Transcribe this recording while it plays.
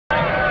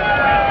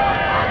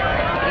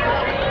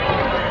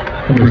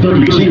Number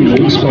 32,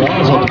 Luis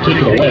Barraza to take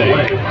it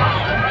away.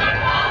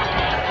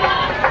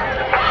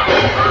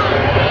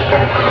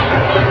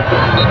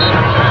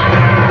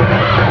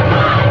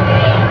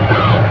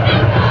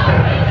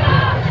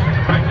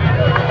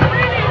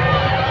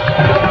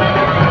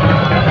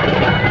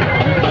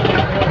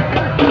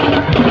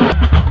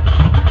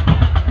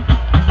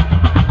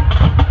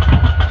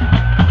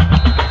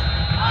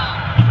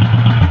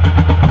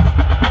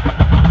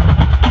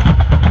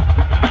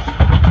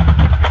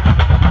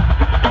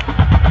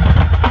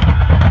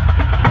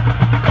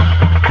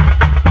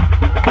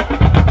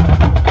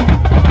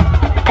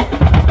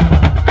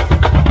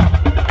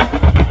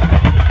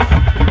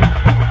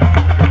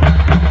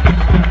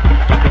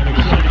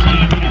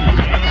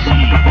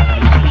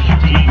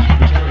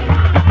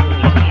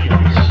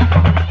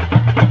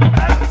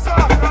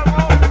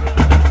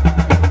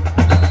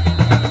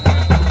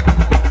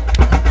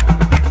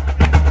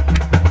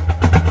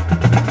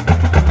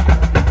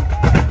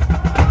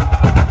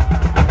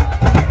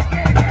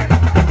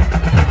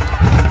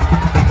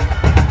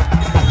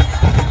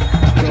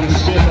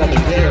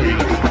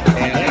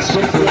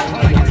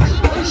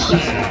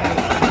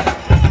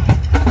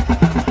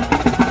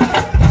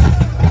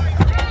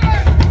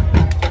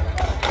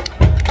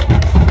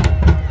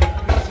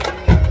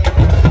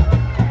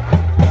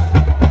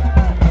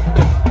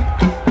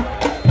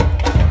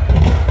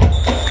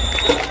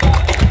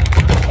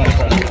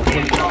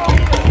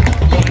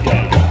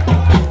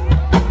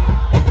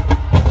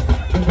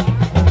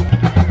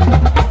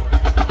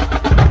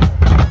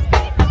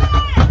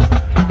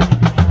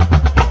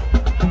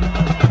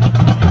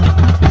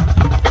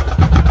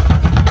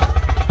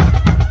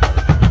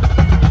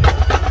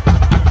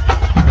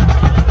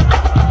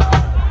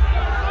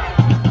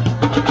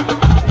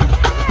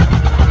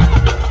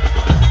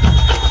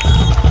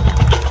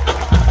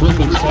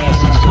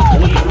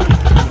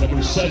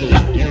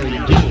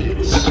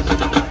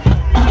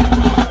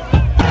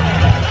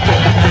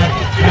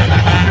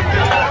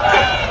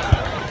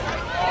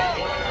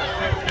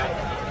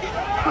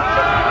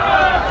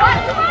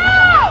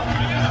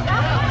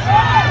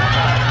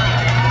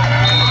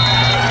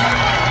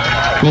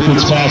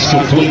 Clifford's pass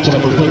complete to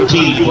number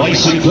 13,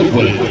 Bryson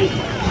Goodwin.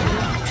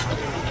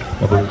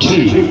 Number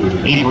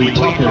 2, Avery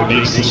Tucker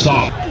makes the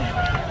stop.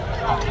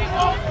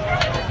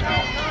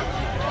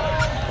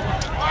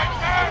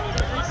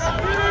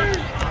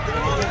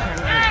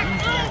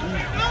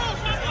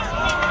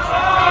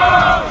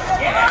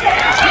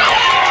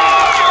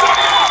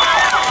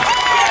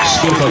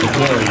 Skip on the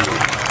carry.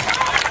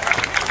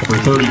 Number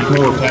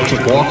 34,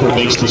 Patrick Walker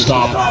makes the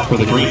stop for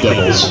the Green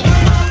Devils.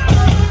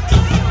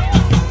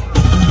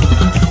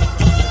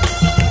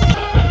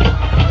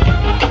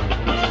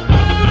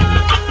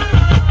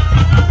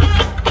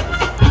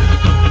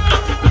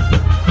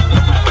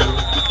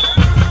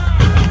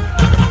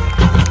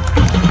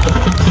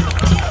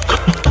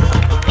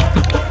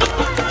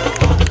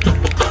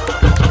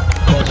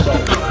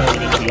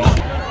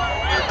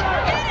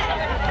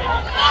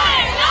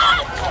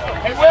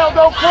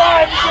 Don't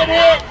cry if you get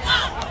hit!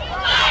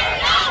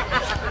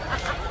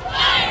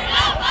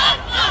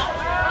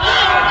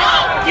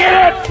 Get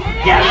it!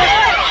 Get it!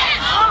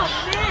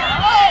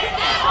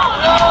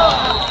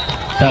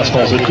 Pass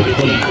ball's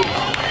incomplete.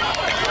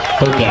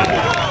 Third down.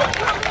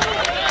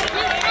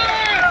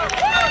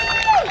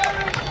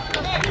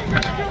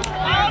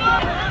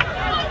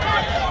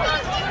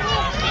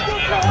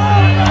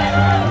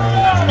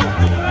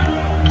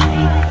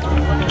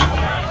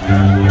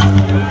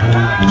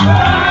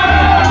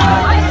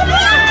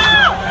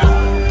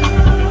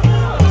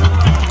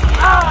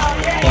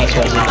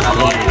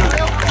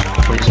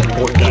 Brings up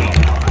fourth down.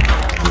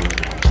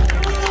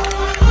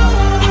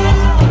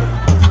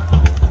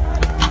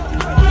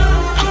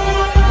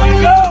 Way to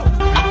go!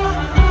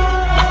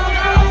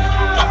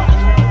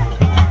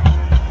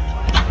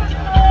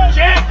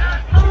 Check!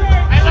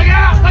 Hey, look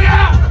out! Look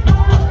out!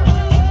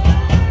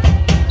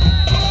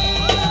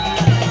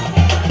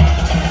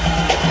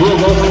 We'll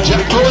go for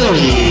Jack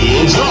Corey.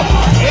 It's up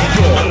and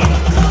good.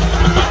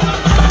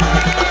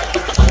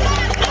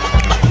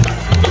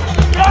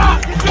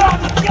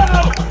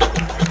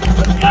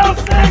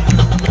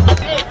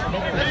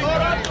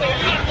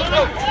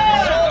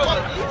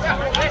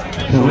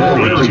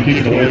 Ferrari to kick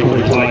it away for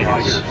the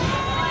Tigers.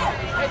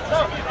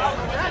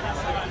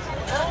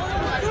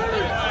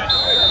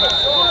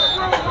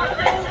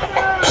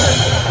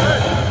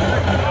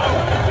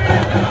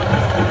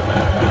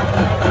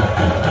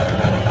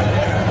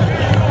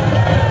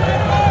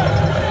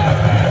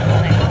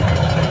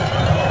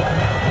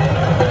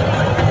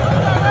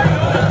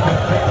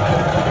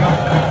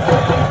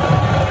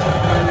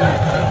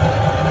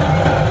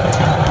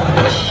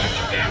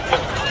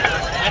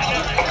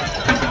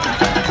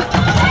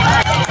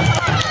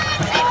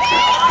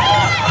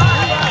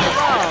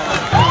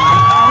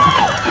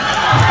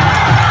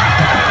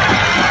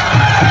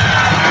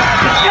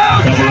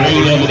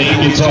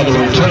 On the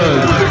return,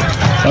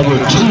 number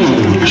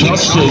 2,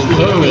 Justin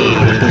Thurman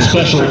with the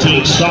special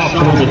team stop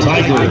for the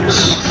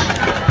Tigers.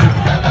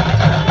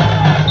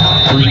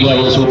 Green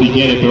Devils will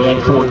begin at their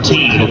own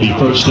 14. It'll be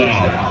first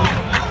down.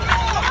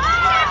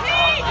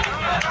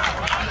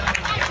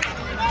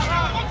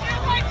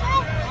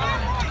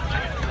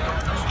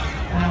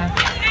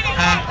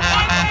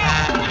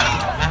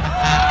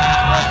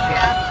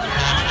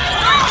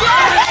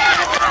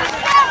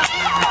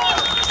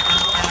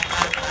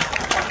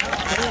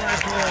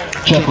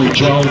 Jeffrey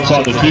Jones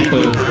on the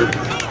keeper.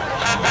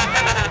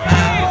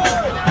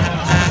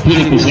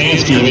 Peter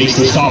Kazansky makes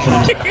the stop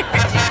on him.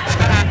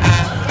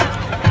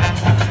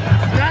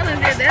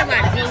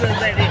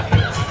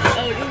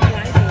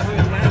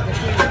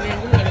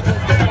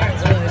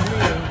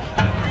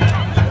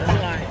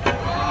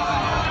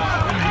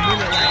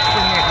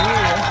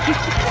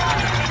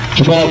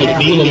 Jamal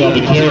McNeely on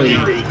the carry.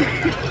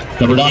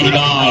 Number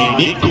 99,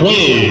 Nick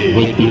Quinn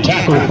with the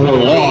tackle for a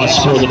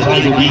loss for the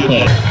Tiger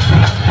defense.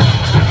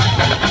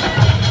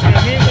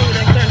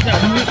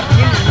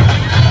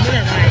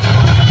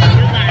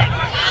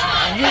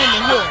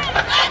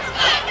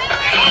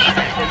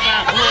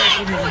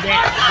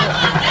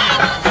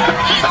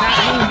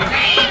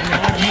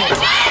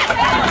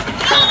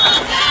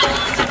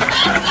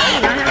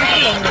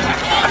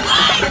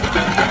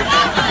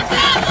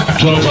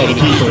 Jones on the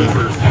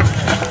keeper.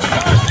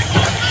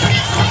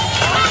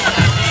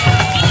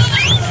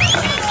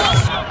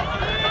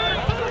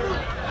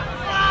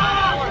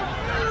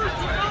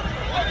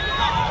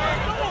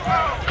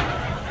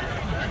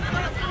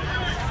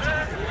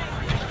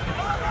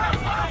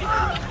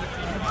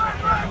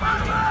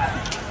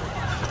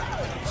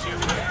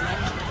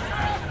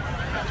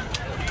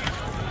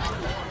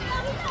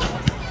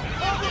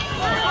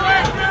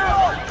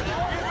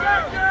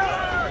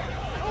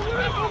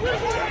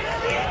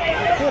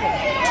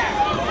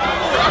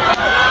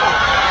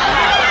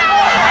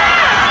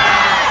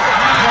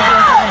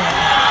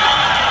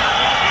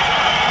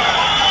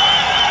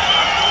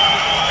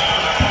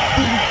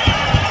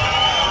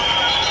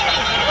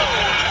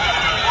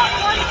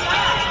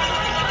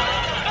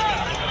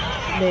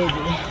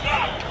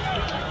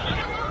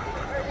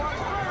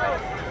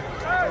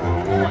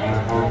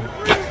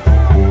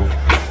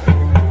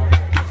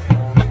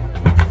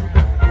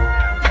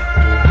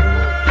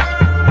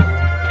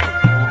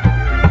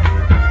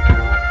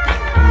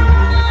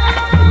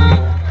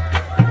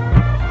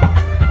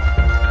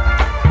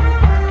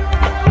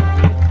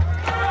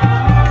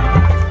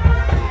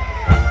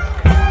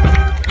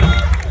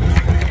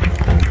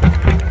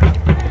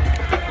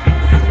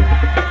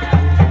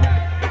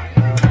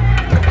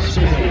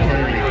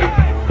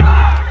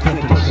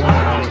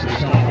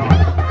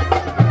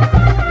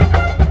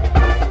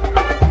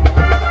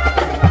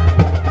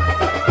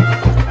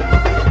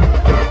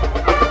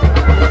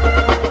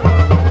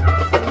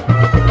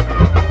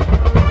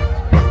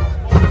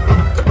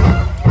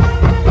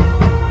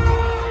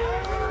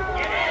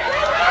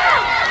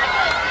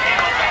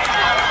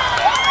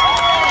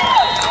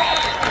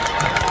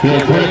 Will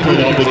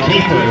Griffin on the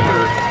keeper,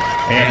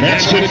 and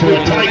that's good for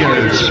the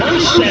Tigers.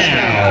 First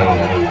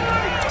down.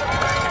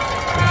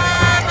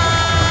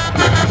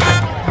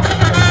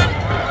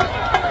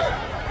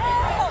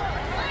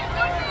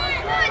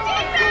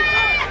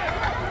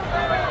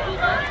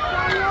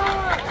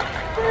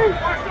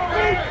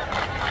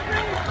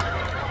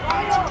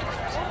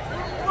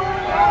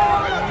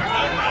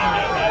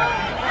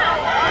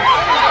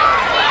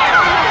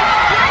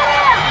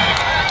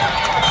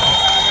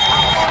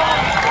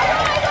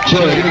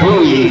 Jared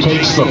Bowie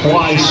takes the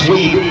fly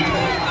sweep,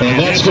 and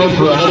that's good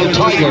for another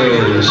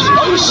Tigers.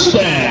 First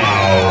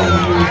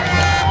down.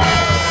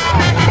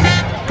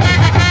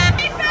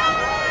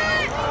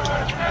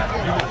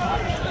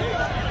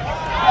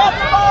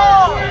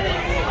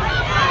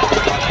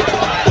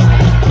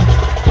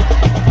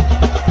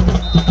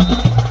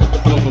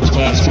 Wilkins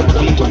pass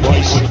complete to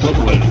Rice and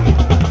Goodwin.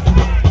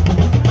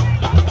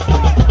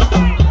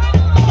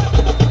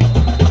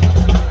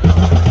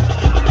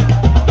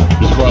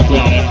 Brought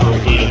down after a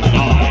gain of 9.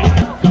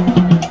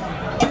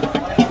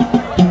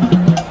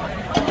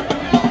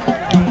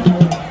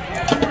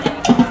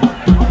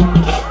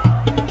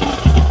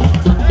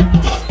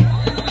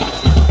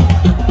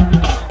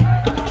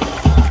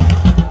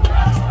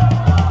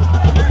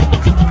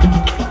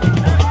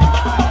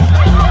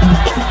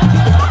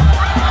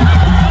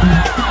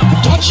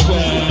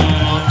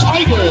 Touchdown,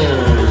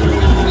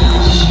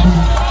 Tigers!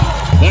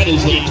 That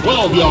is a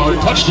 12-yard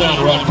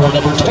touchdown run for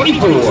number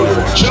 24,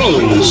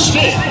 Joe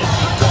Smith.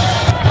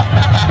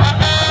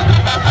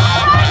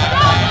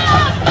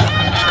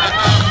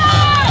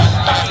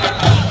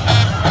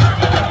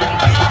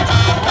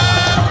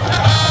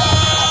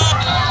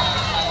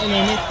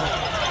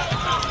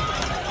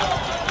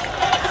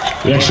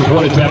 The extra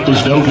point attempt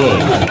is no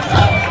good.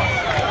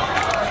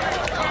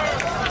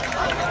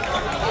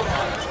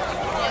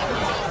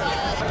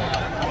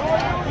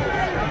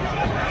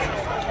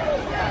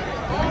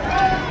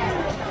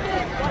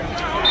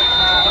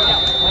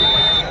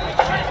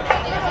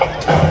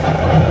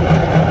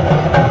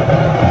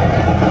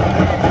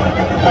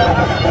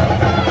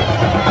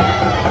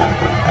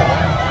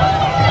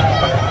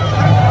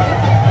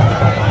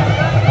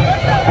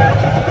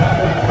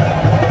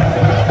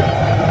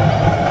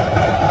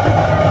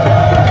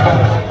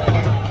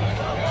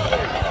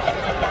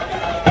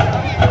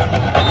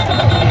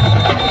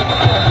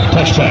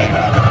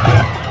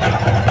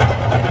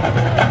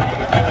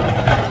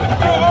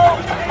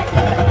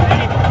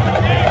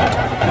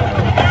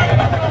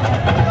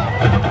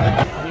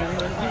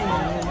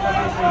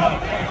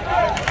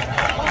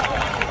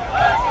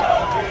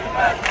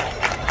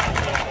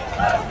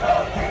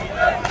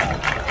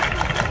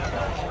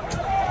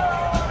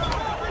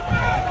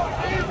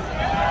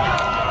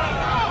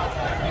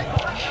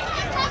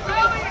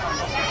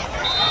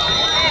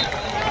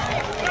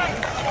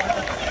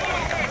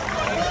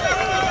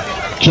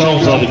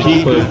 Jones on the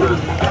keeper.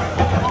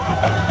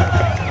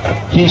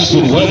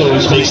 Houston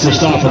Weathers takes the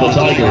stop for the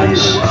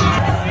Tigers.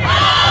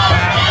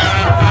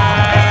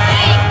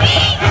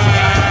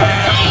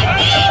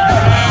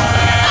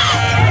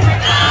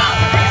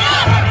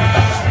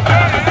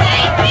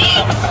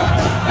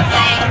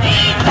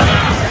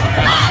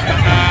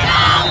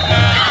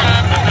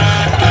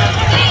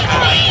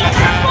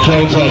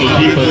 Jones on the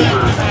keeper.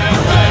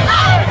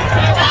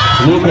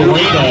 Luke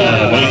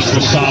Arena makes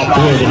the stop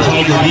for the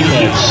Tiger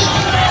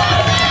defense.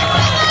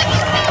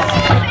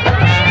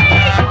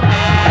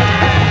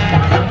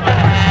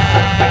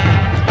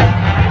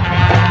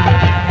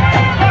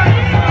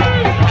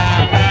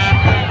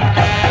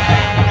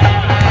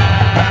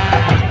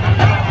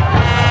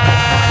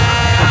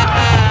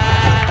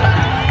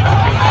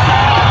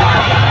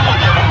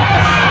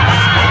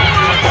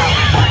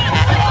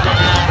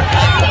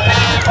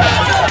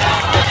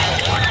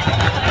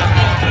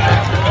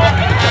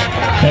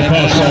 That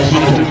pass falls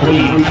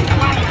incomplete.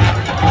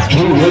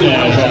 Drew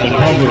Woodhouse on the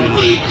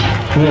coverage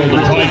for the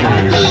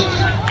Tigers.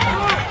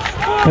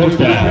 Fourth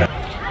down.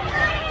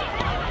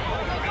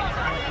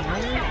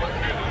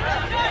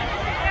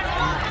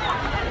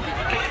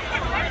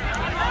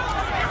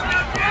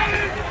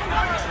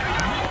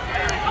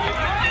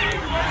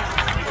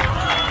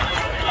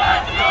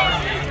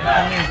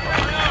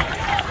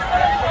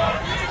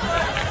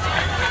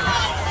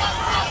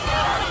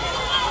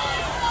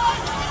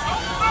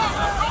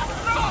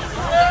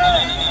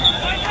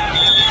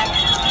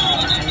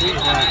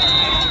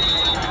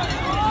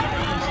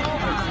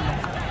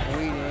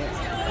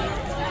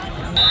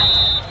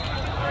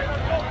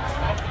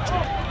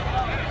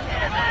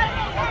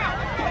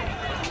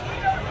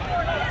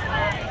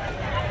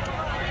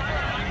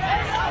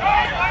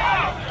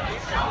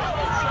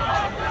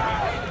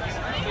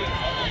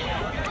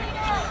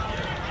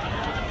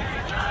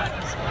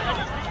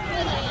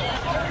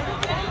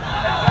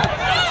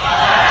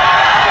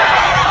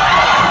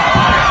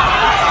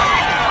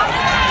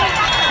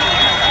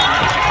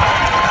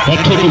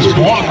 That kick is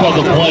blocked on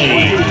the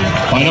play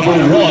by number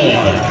 1,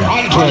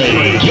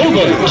 Andre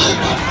Gilbert.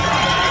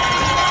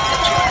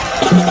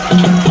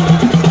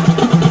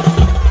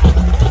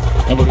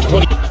 Number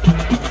 20.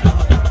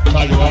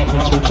 Tiger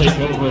offense will take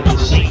over at the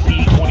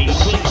safety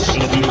 26.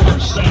 It'll be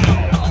first down.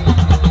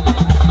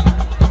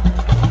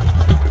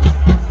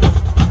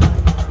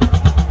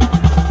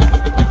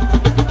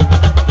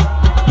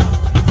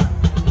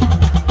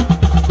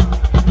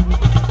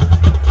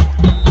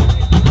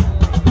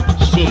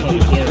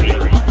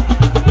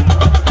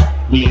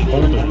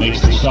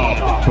 Makes the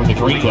stop for the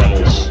Green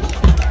Devils.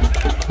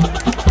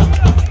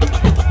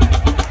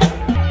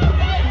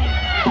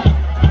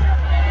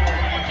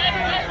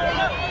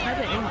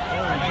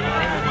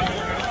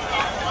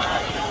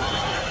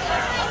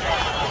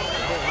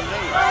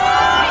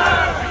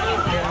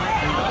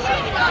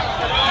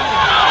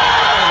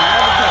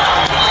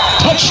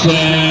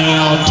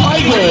 Touchdown,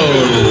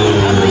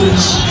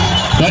 Tigers!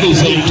 That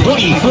is a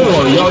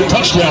 24-yard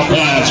touchdown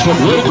pass from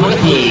Will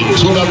Griffin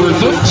to number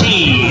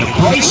 13,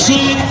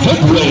 Bryson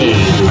Goodwin.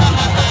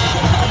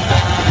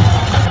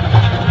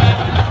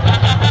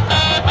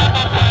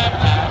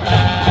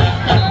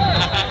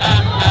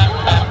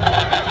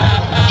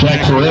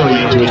 Jack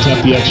Ferrari to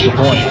attempt the extra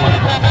point.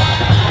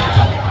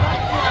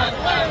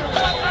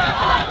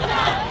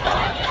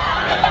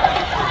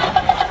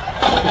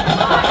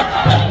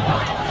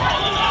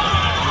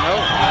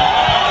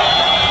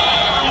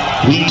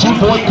 The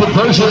two-point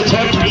conversion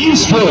attempt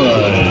is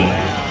good.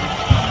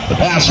 The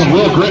pass from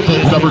Will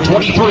Griffin, number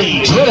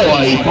 23,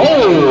 Troy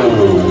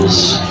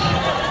Bowles.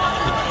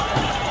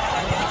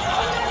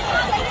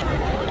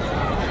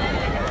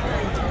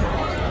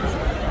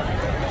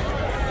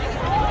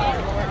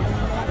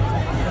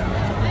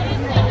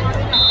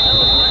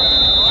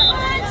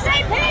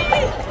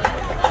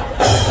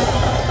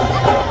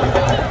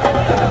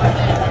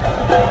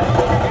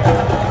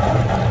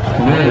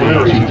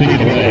 Ferrari to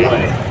take it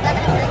away.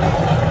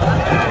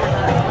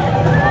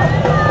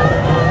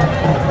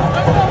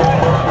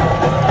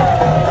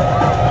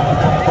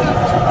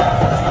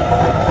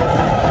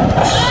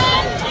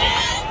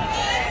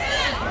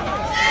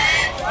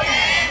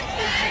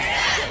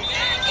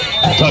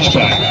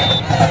 Touchback.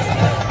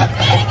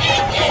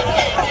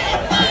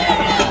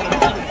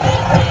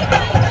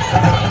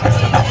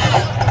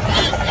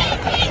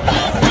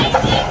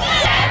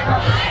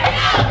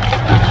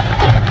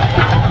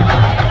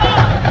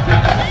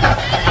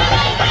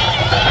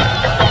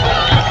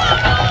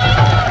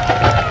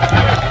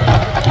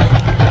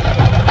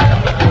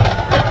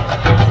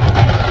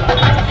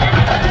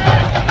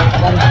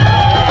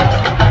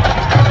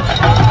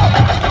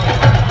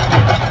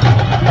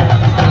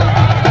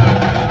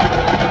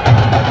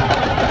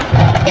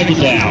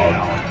 Second down.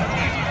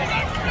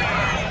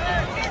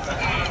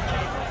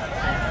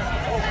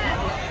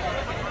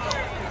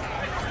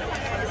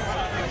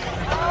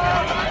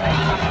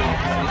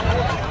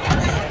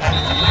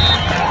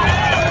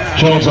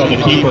 Jones on the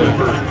keeper.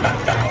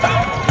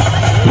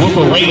 Luke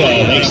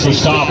Arena makes the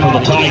stop for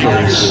the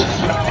Tigers.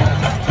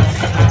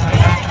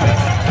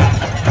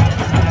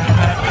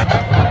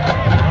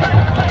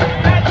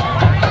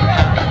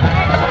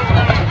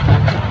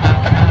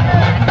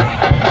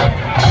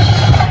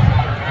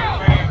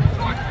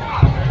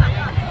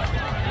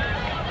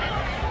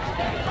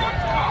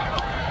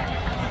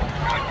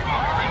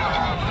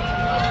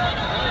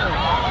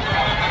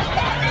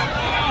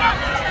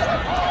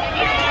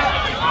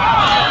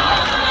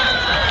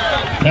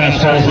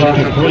 ball is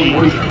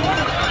incomplete.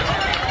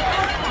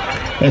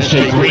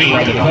 S.J. Green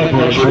on the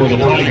coverage for the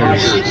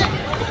Tigers.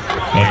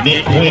 And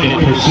Nick Quinn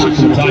in pursuit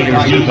of the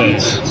Tigers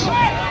defense.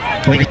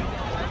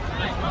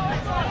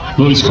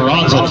 Luis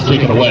Carranza to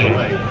take it away.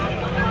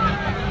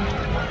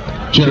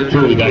 Jared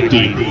Curley back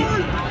deep.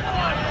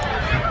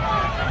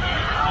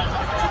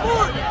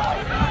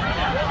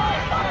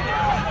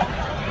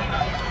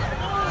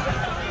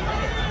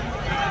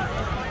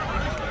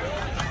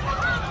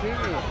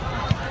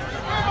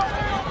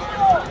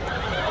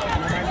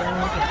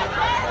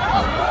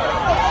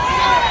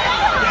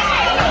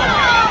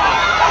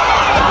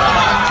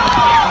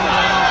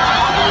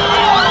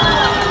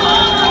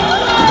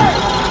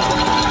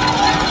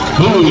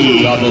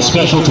 Bowie on the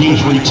special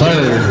teams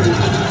return.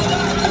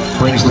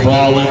 Brings the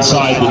ball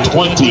inside the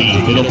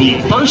 20. It'll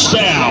be first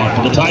down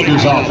for the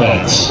Tigers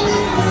offense.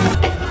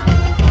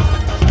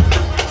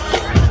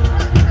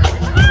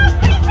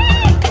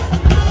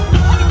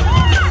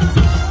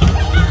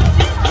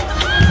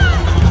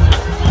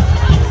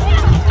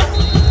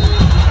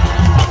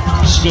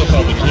 Smith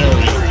on the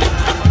carry.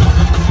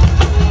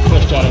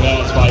 Pushed out of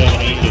bounds by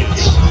Evan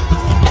Akins.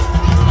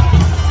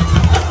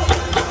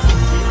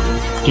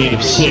 Gain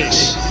of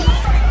 6.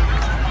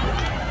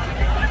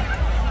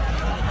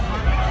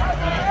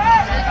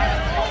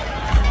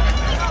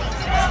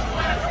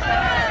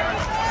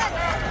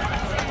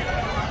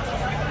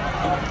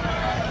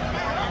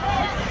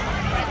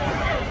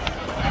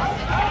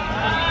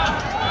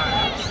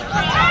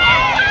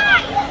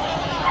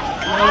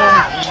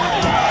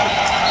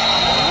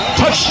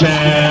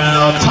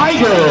 Touchdown,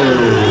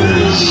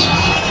 Tigers!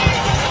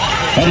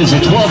 That is a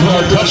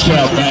 12-yard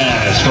touchdown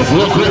pass from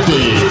Will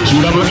Griffin to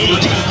number 8,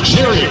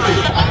 Jerry.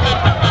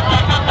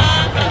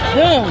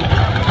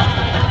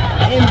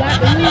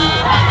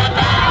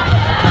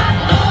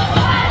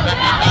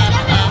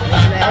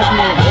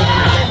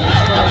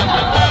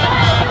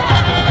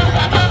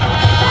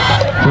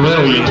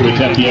 Ferrari to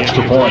attempt the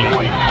extra point.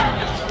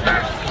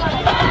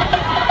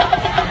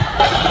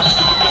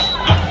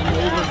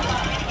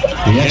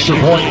 The extra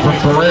point from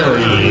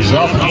Ferrari is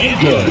up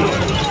and good.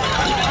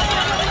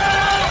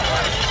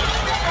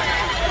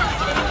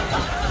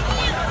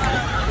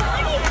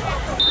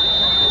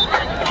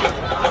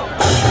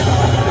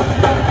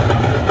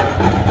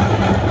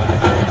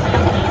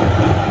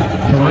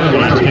 Ferrari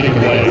to take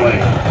it away.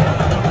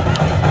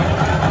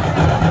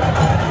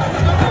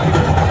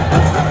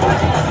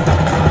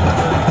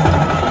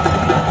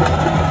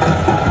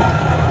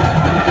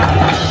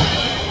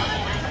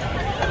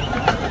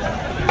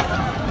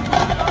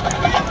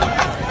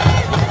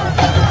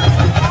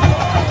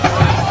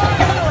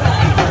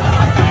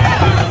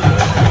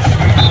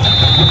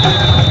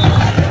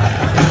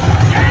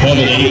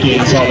 Evan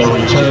Akins on the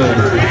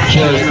return.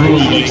 Jared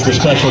Bowie makes the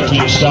special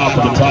team stop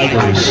for the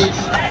Tigers.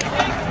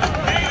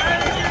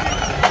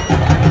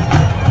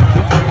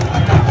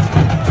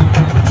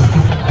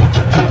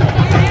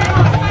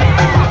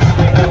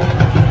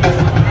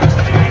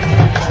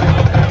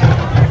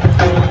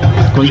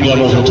 Green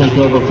Devils will take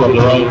over from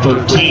their own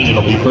 13.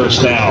 It'll be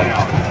first down.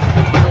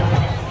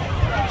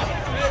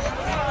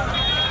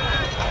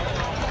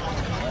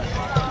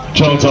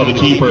 Jones on the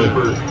keeper.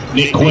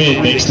 Nick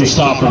Quinn makes the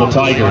stop for the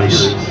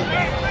Tigers.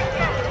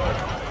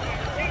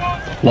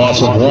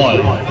 Loss of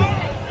 1.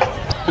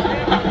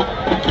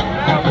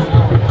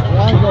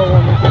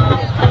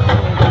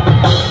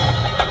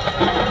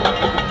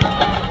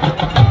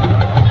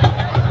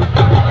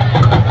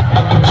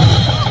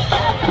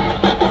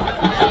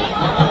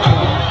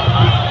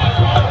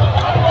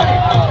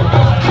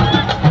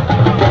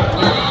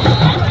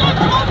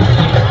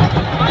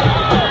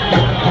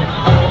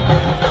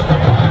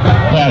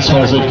 Pass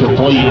falls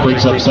incomplete,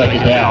 brings up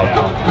second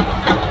down.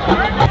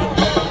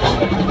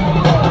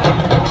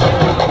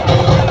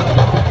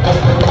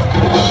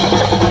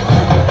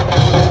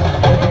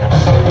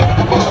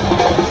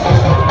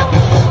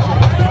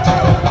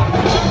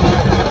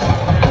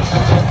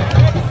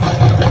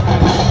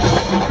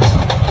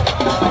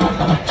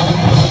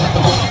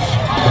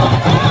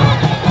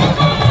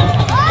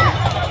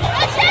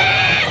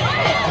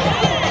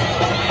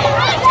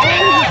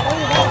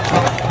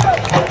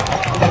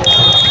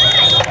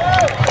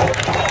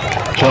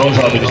 Jones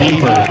on the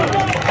keeper.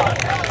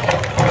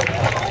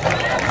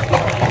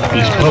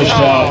 He's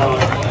pushed out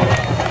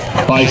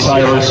by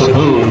Cyrus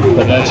Abu,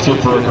 but that's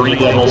good for a Green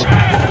Devils.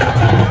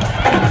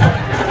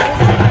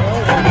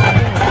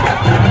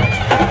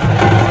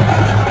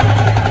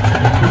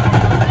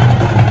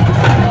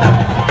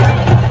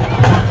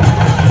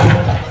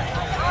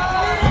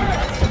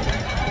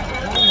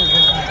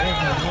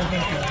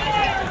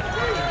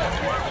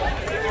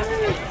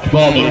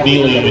 Ball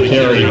McNeely on the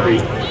carry.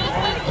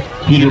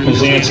 Peter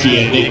Pazanski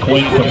and Nick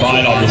Quinn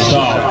combine on the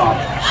stop.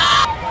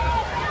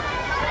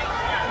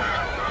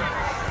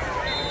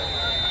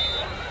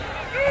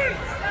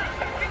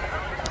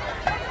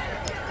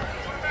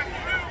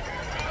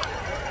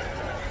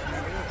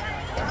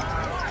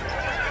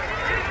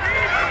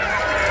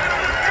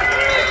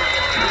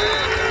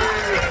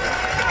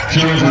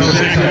 Jones was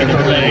sent to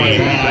the play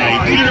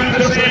by Peter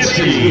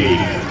Pazanski.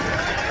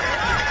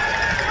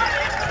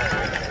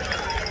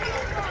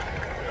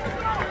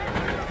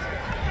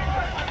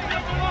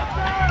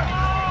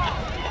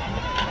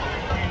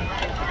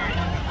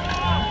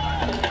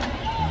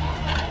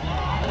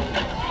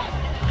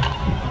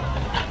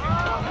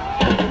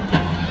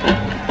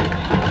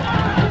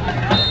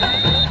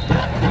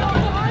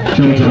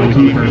 Showtime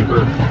keeper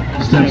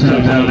steps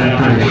out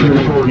after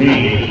a short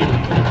gain.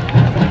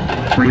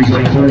 Brings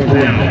up 4th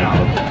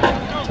down.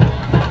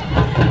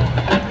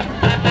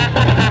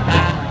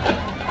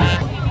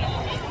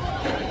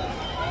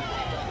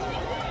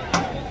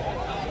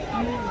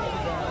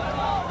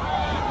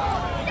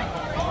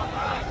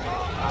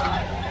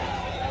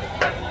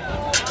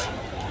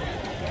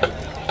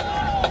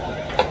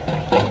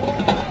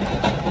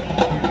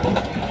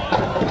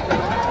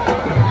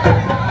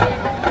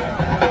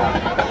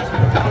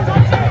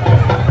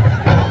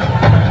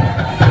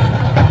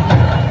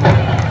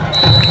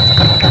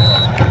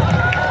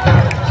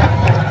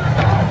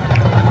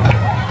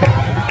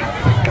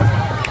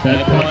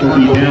 That puck will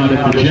be down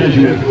at the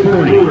Jesuit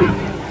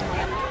 40.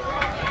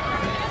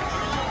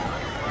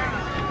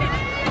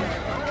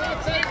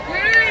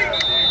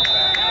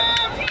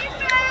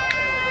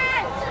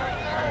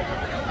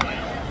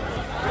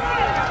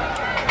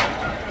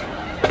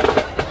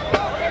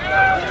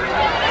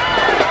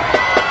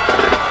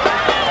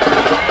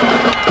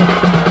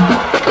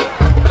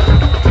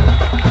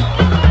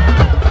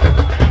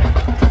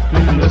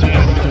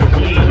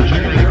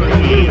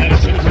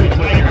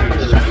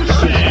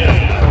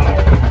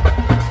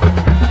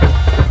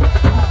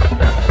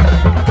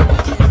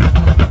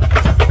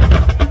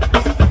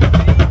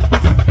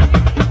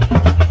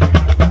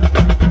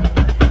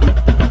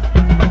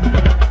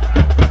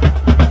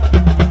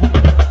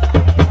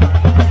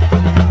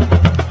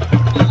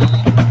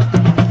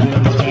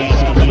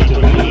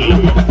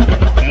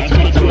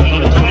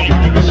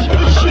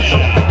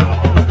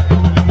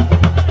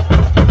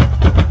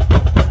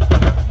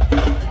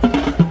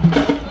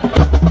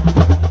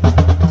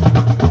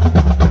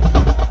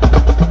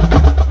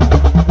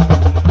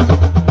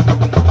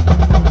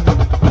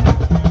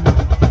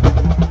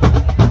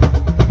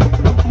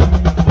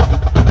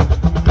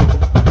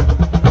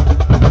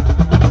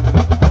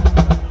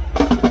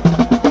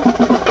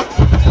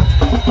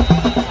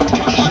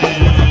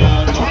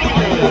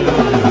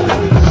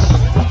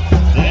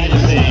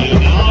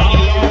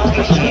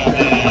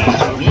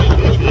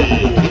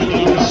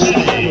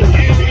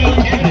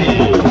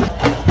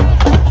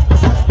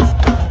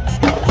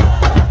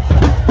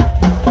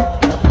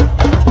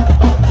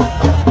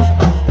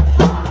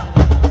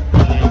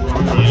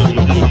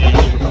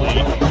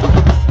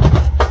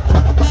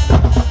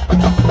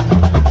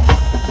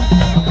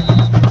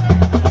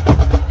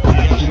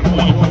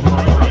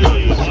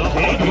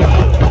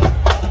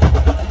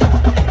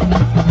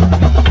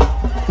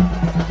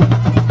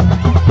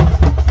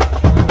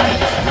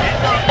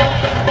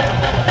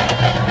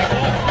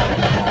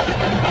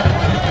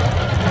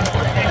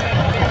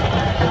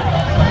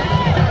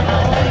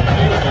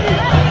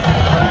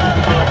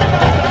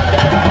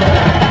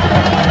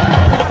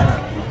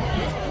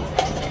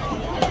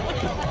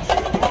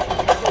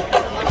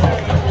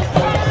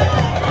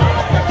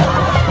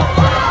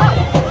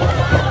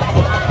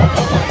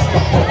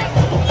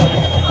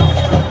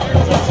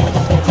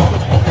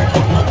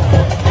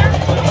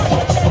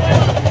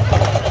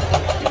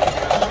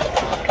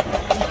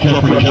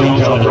 Jeffrey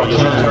Jones on the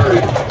return.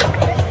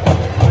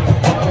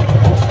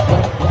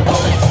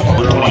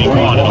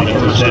 21 on the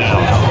first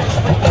down.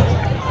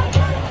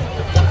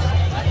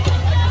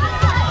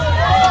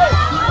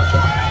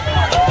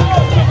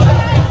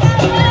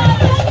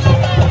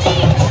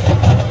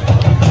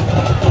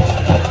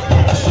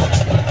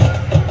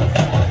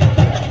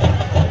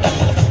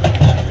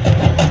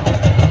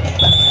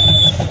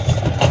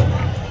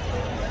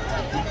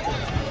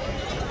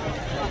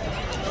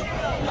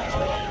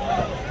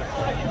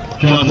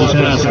 Jones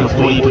pass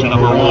complete to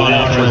number 1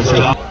 after his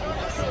stop.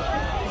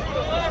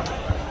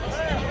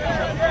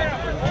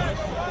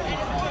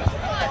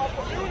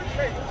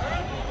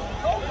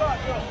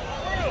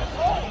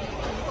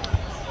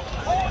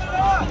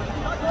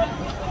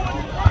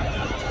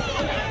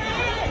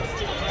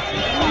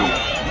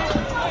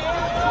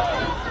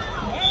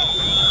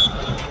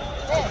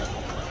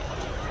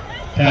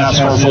 Pass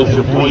was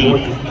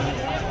complete.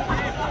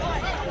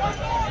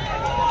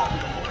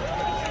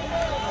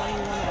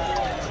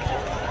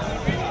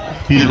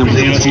 He's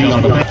Brzezinski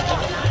on the back.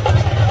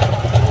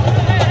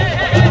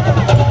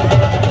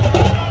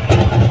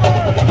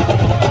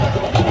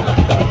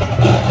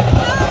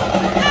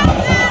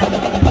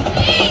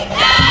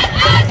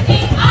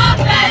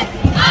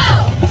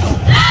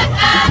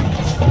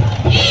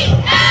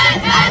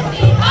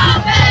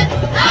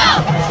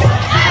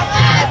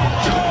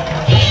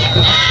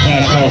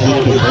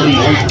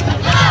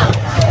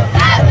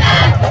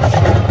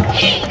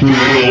 Drew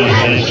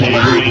has a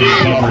great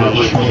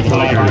coverage for the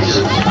players.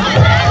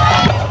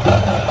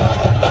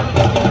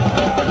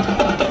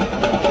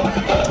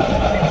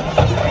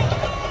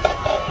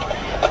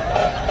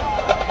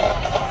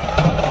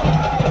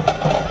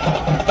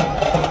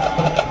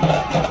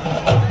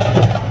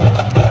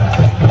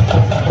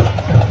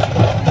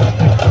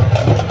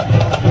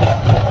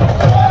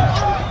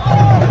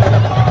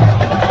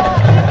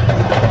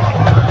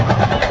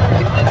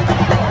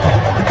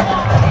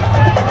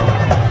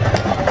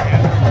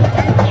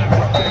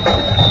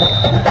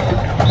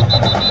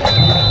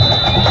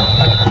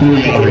 We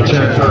got a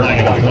return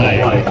flag on the play.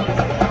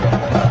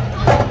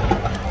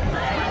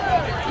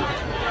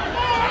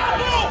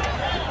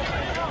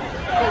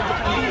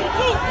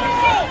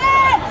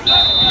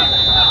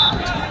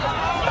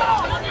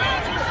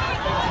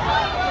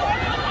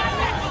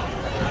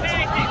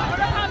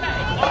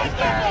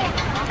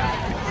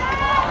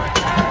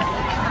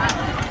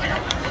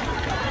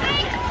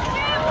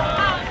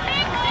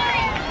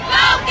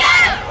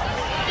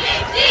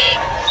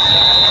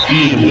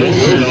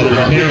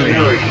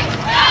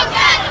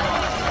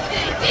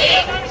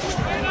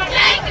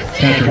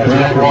 Patrick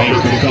Brown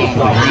makes the stop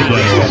for the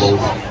Rebels.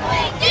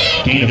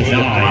 Gain of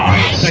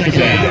 9, second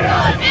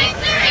down.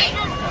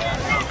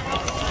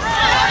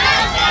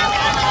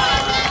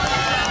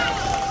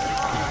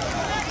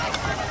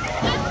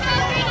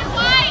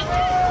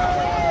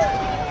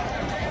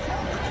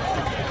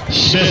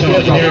 Smith on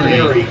the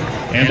carry,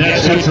 and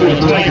that's it for the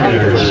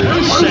Tigers.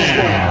 First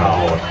down.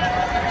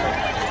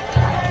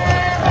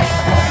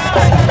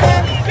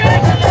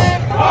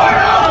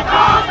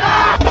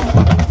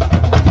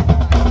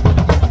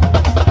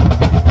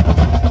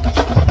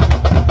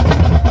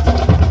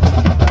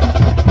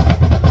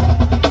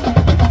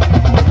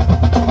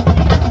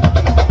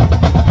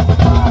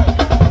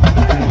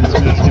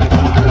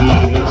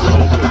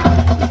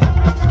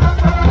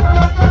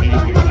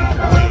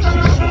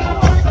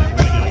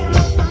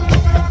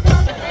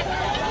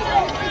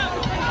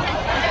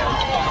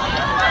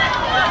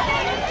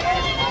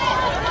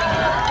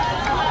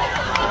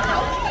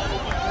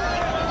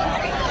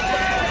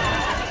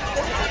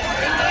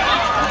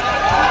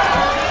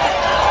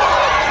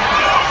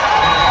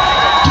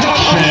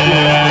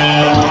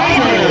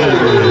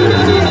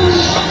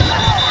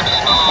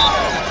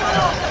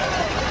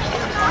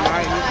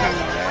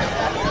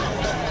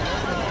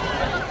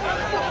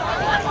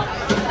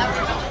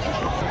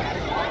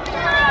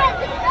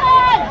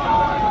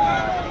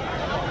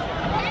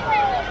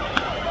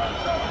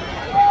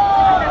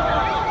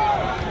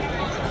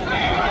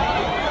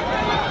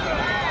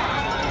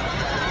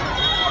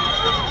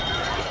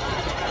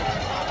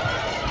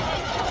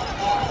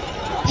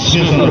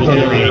 Smith on the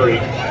carry.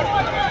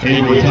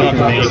 Avery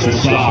Tucker makes the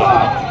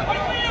stop.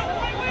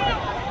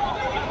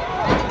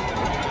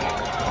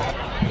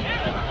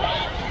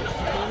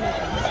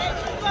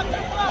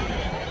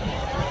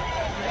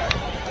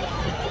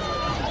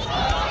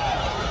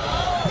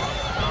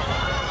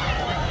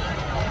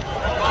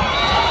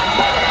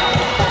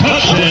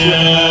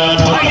 Touchdown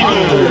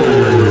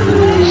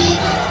Tigers!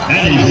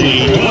 That is a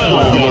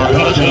 12-yard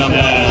touchdown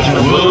pass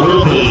for Will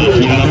Griffin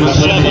to number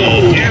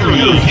 7,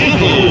 Gary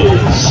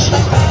Higgins.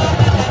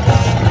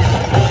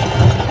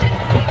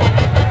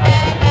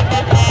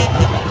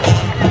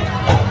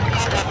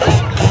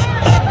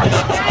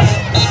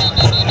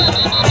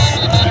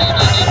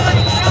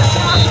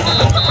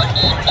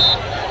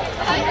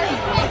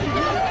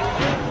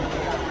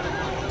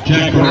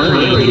 Jack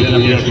Murray will get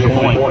the extra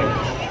point.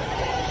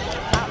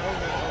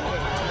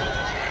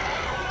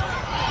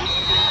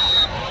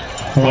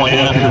 Point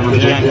after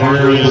Jack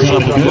Murray is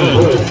something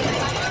good.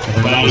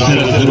 And now set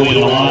up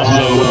Julian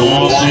Alonso with a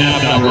long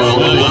snap, number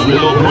 11,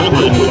 Will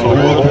Brooklyn with the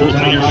Whirlpool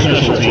Tiger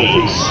Special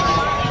Teams.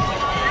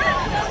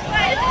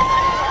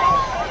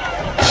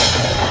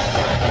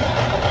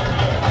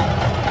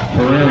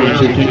 Ferrari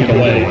to kick it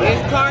away.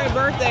 It's Kari's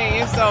birthday,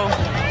 and so.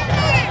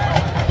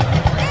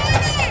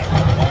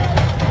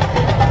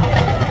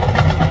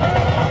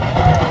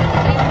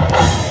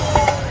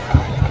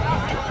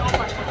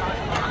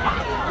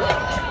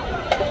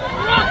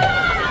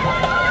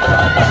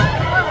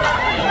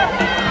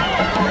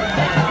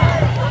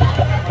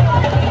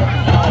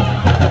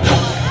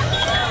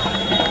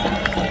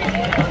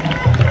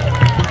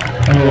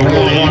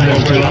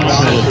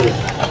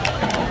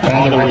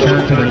 On the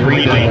return to the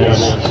Green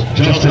Devils,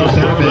 Justin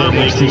Thurman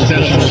makes the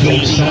special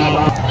team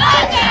stop.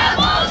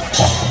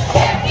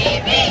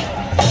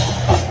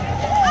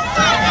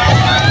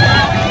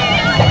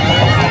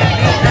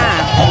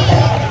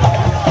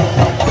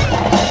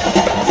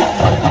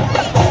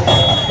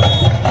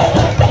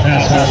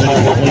 Pass has it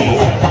complete.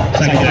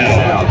 Second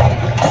down.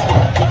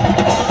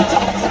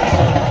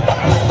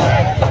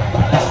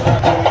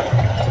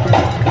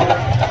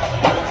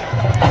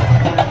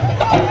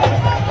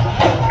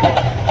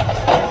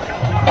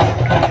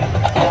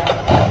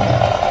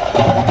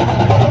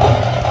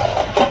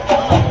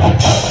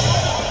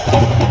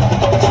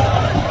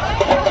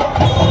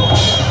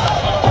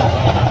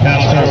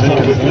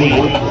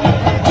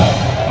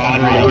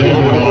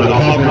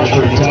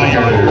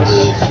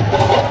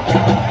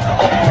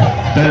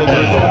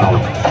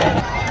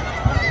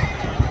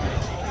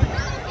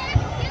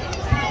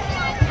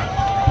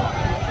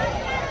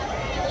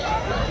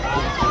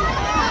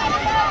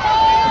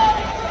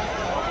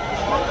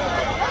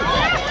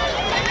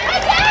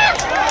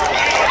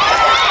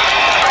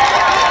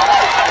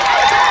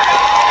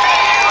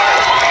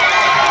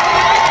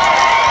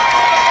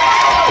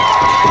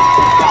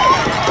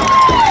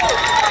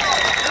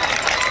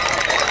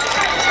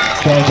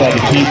 By the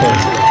keeper.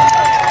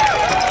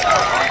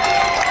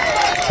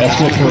 That's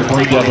good for a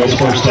Green Devils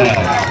first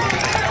down.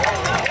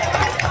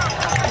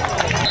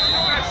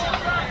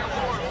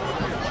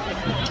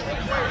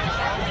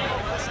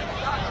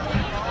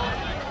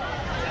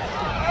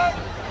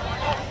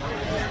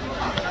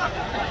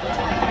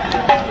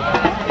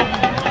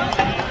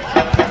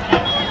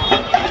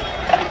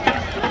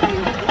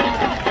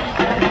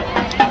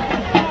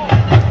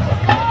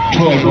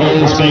 Troy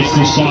Bowles makes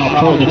the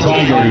stop for the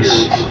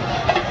Tigers.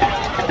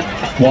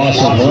 Loss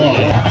of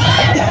 1.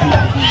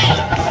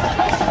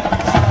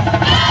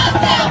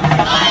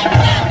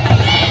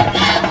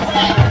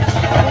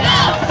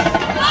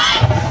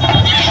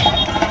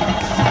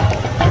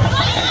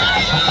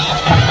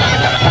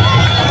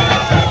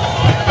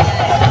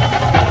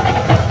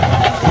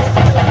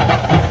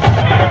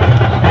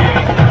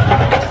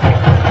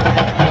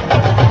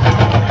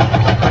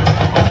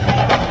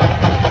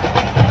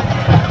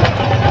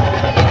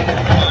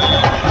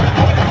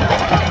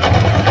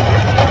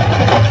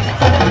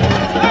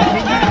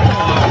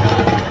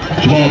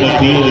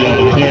 McNeely on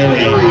the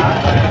carry.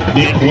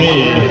 Nick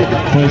Quinn,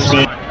 first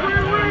man.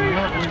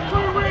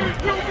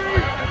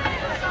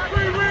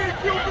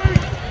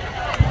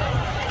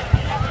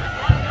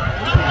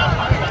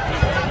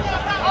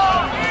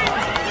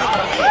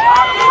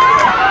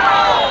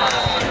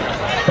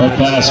 That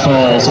pass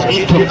falls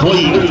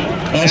incomplete.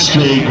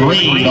 S.J.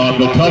 Green on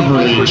the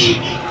coverage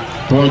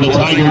for the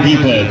Tiger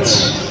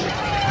defense.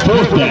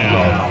 4th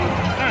down.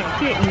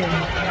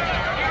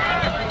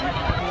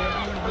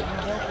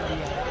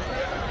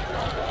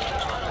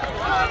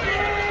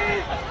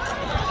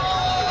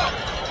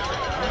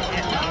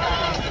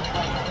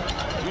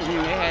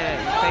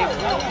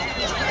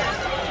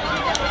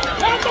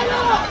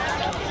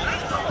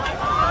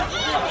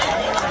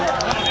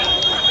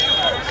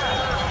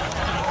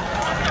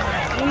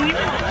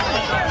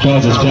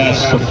 Jones'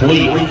 pass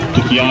complete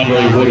to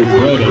Keandre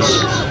Woodard-Brodus.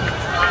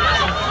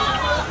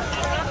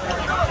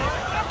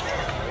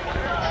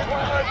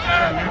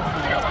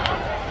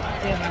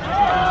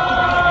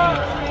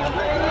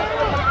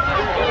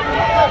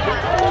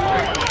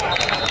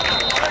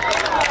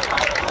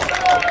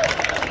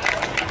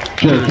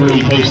 Jared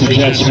Brady takes the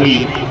jet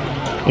sweep.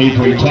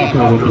 Avery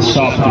Tucker with the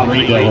stop for the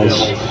Green Devils.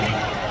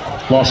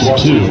 Loss of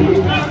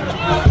 2.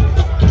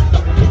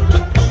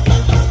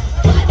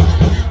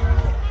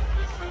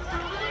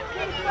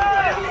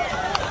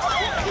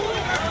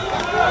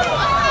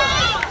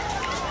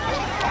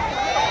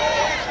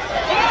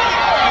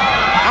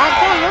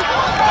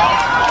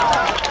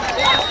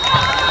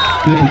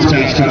 Goodwin's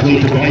pass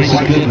complete to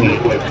Bryson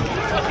Goodwin.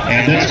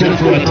 And that's good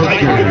for a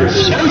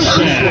Tigers first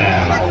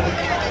down.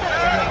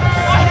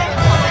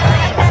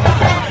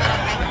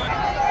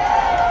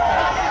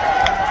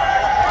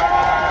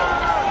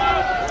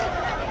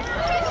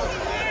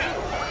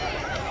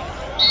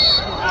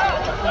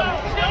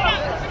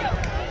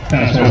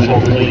 Pass was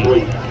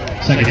complete.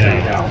 2nd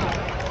down.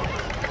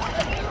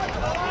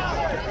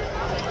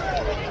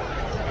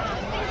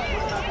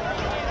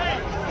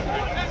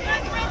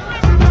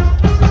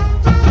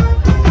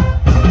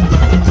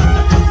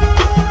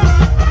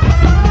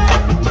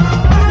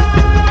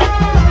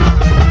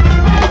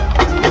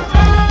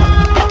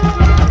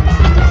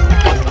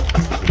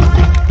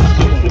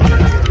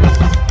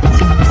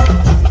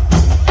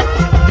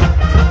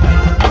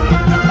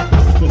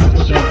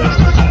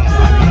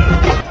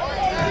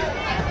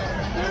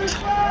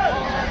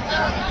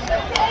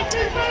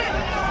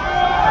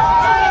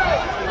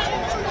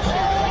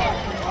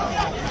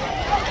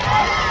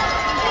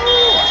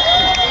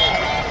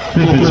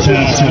 Pippin's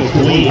pass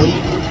complete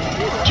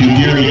to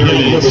Gary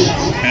Hibbins,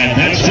 and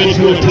that's good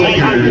for the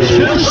Tigers.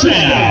 First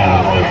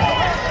down.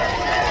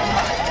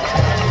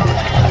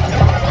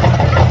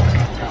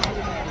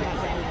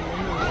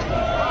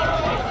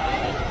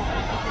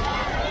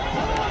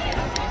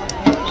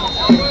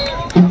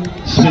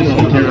 Smith on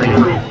the carry.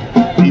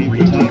 Avery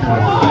Tucker.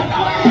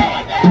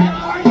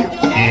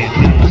 And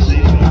Hibbins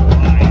saves it on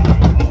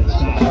the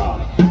stop.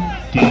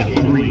 Gain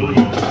of 3.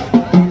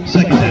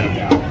 2nd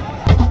down.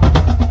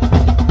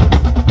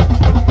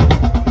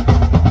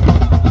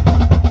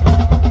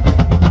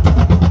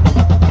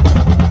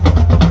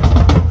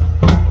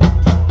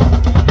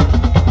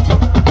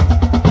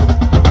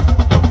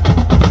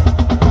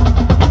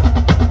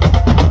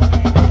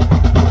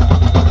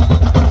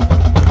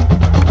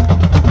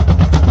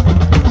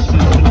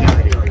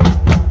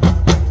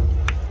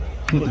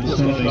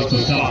 To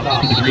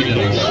stop to the Green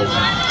Devils.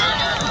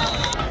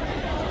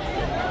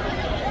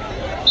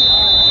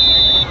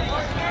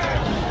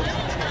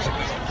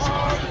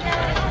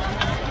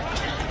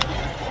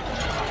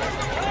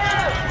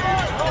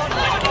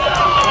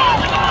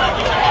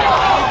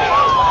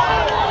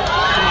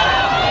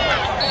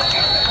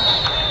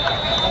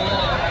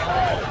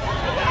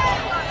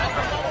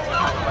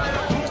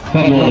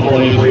 Couple of the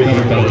plays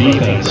recovered by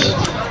defense.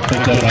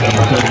 Picked up by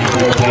number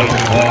 34,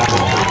 Patrick Walker.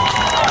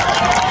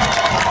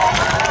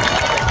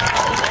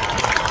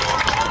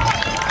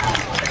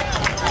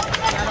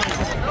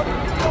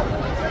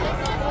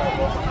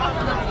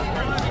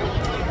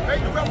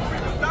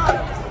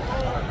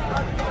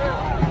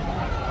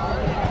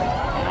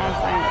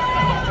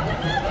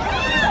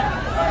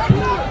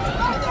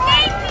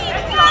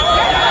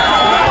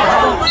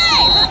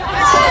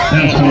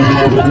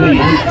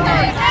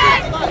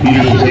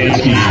 Peter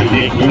Zansky and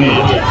Nick Quinn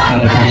on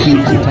the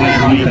pursuit for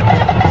Tiger defense.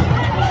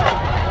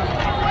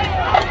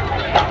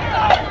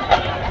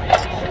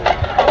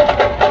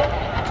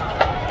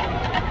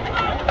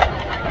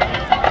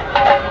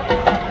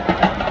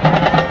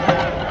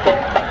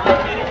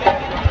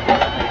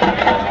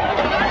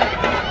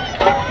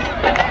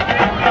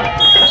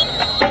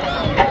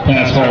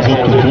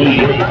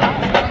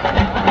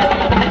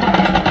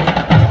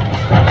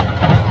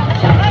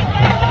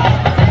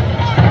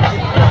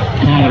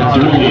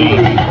 Connor Dooley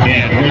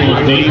and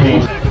Raylan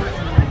Naples.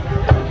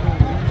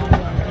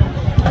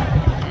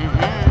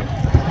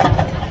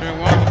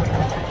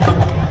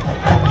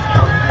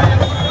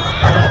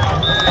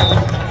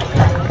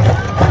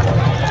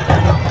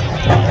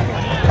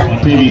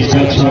 Davies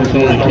touchdown for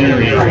the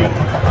carry.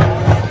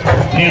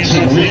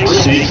 Hanson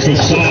Ricks takes the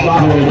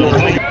stop for the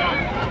Tigers.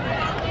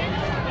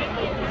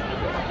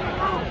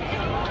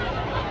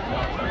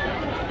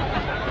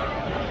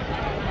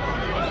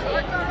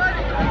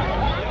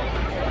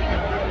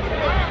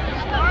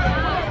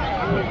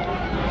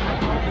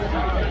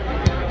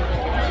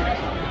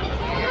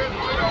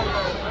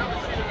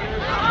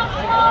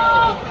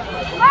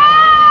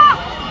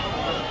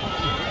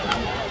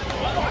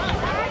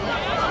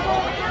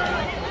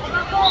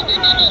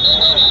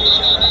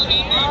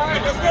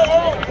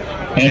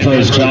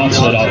 Andres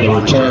Johnson on the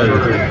return.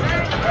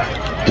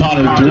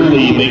 Connor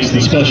Dooley makes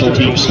the special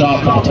team stop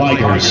for the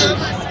Tigers.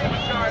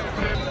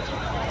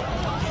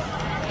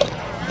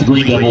 The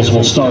Green Devils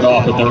will start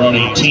off at their own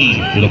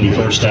 18. It'll be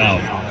first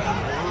down.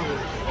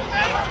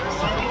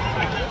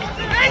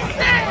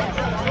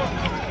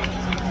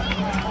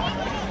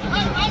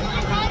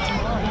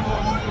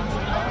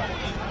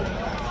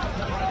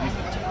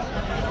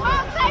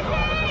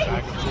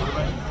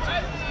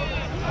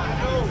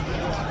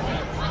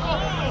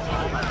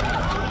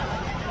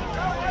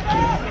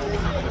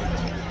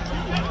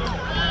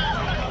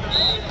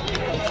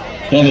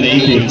 Evan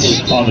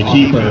Akins on the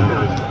keeper.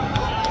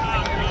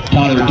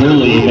 Connor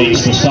Dooley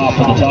makes the stop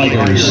for the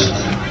Tigers.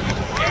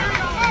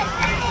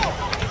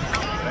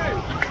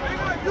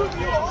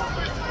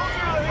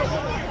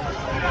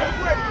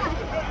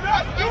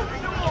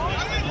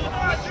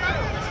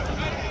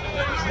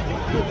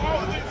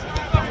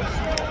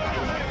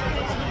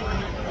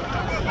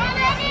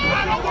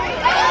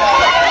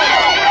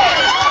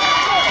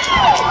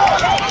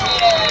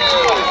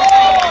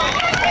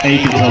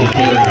 Akins on the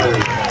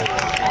carry.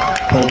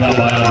 Pulled out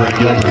by Andre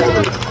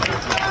Gilbert.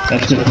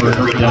 That's it for a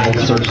Green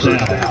Devils first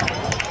down.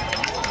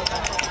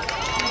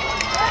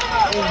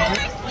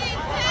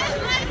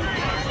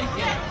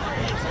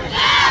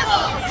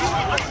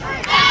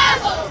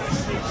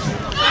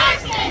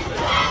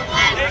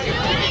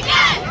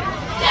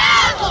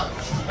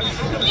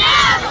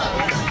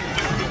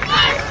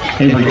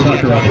 Avery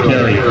Tucker on the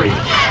carry.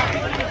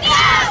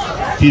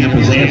 Peter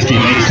Pazanski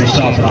makes the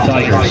stop for the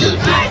Tigers.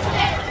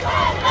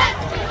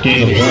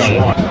 Gain of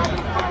 1.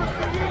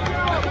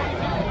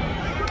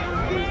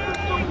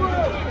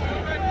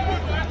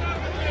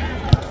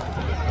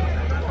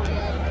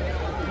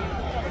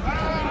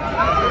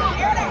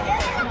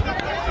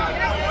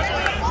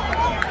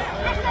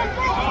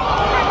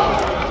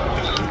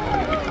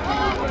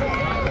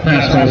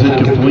 Pass ball's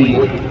incomplete.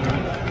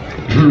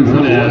 Drew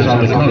Woodaz on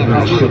the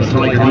coverage for the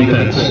Tiger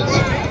defense.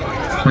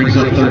 Brings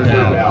up third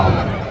down.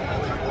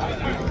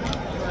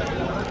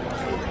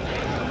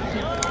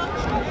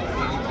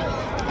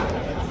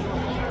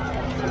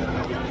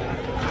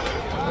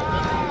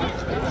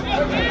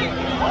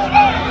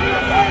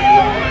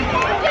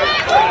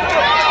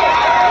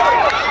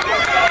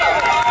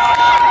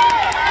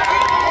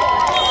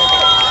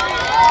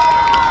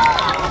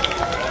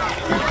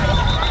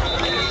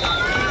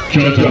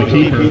 Judge on the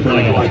keeper,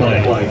 flag on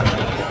the play.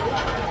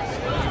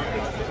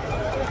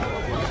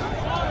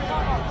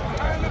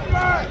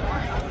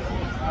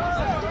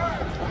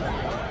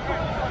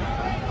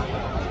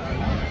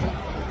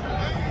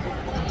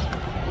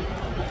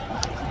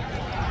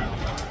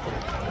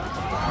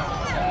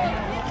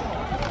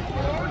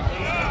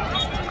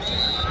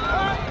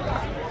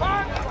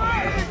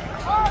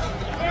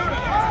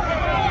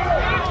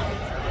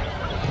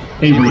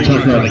 Avery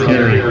Tucker on the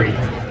carry.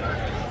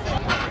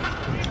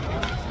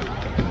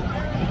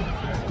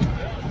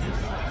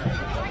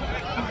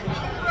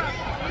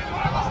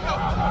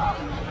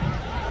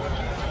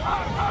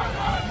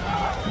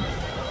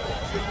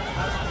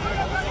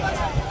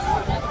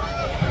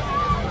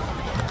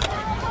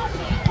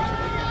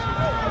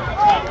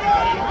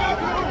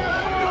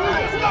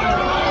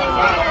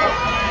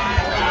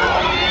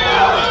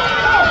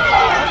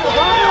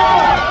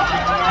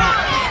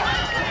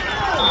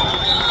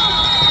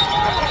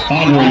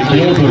 Andre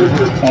Gilbert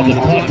on the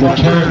punt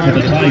return for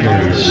the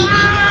Tigers.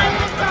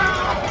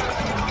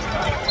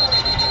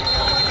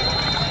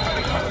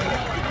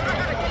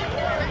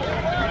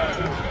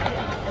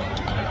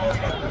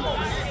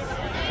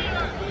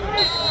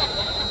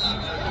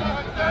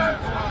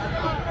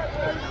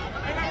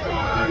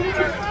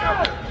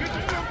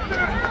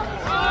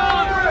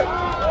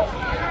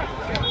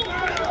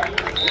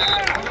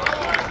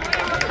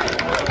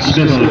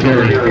 Smith on the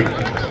carry.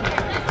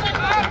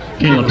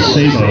 Caleb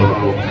Sabo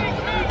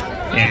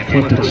and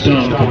Clifton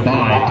Stone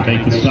combined to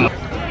make the stop.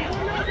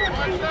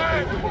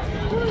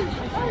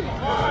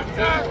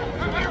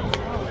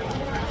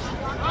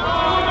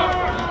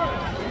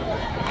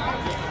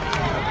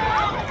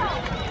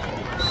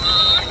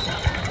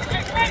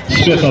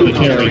 Smith on the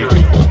carry.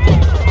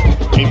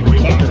 Avery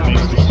Tucker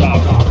makes the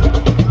stop.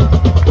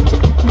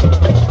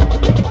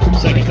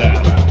 Second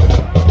down.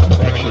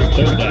 Actually,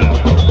 third down.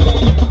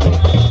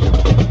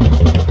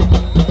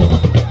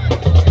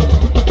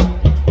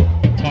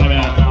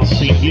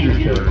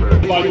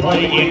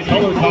 play-by-play and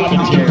color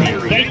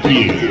commentary. Thank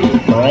you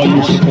for all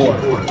your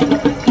support.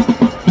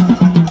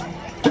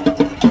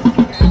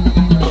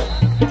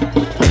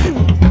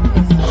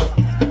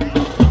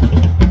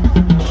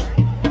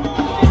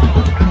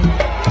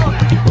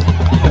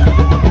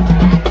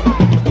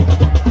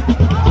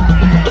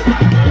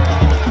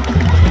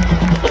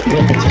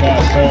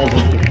 Falls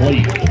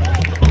incomplete.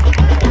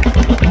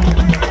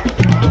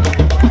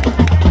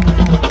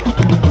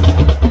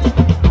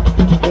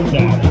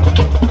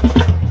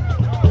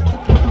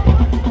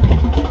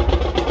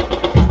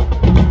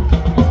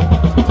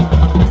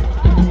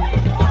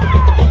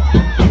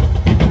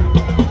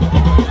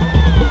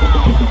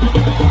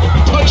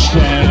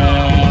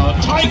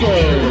 Touchdown,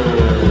 Tigers!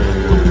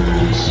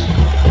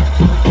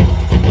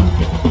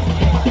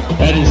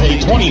 That is a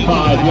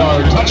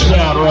 25-yard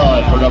touchdown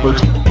run for number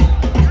 2.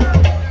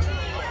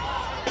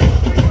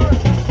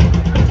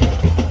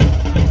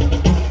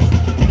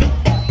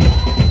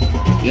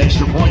 The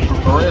extra point for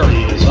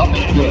Ferrari is up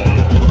and good.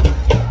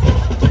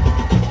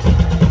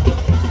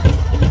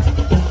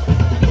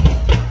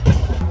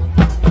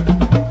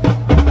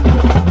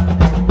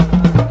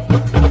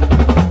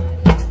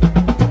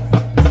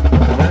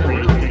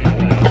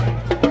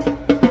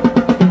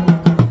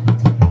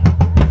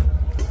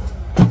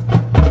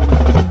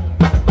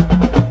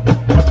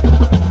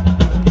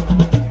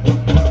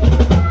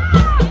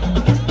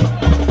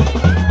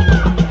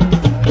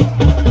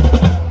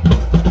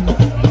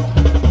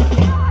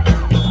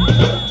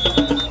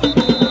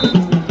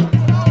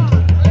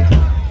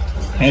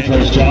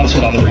 Andres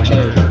Johnson on the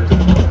return.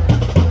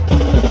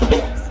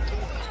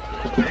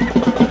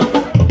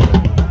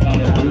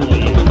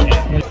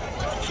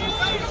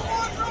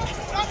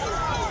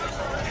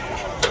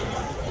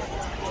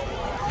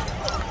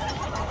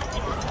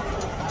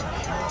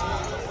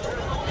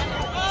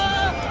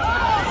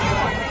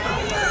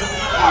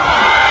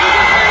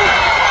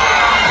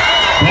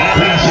 That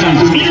pass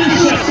is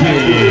intercepted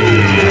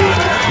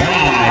by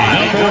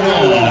number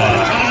 1,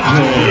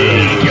 Andre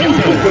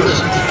Gilbert.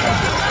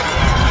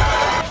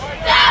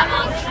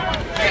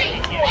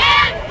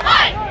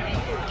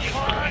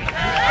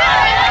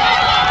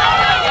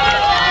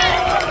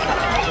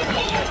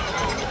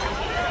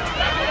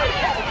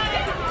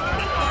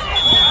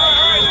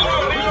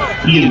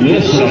 Ian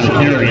Wilson on the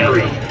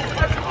carry.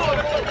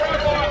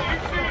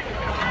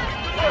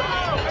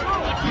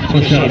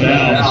 Push out of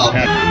bounds.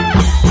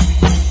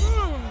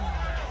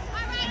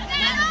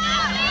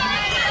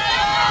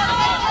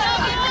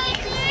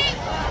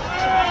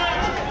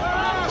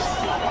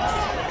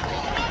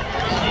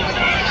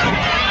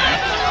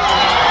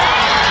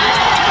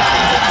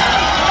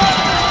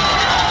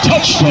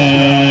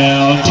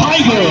 Touchdown,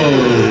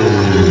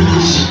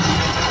 Tigers!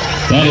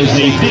 That is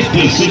a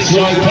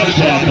 56-yard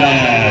touchdown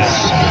pass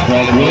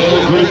from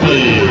Will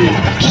Griffin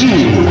to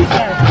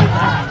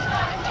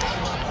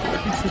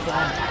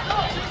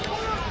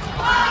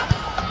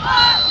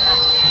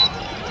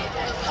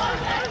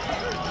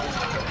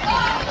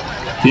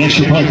the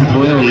extra point for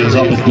Ferrari is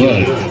up and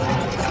good.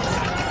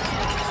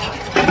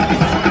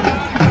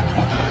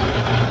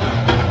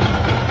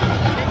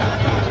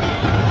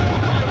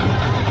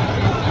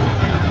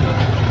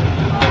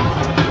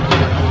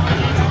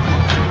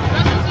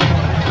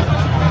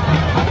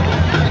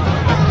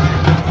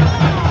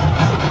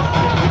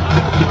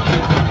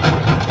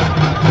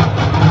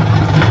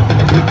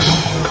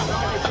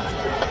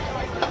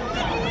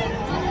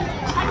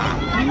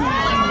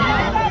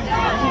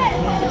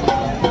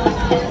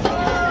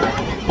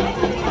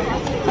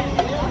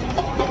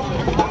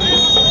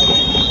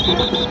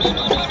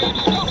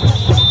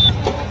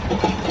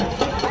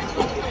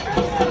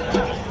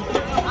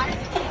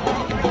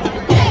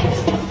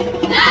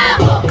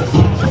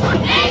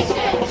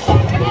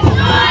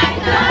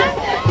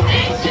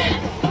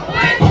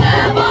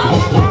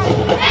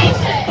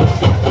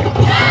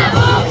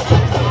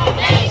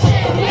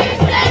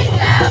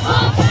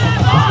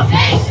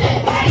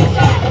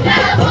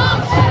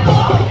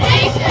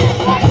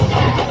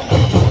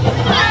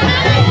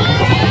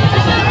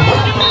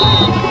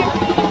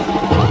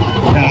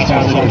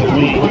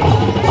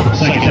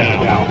 Second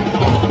down.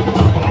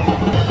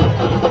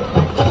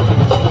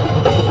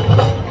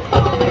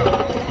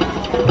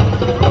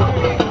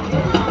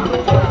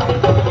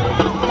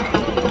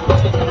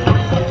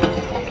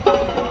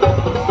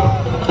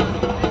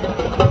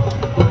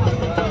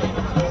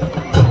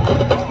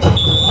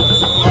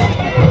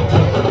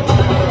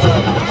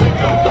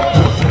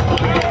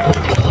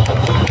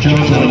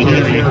 Jones on the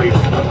carry.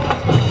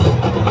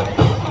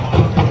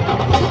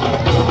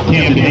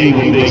 Camden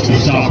Haywood makes the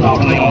stop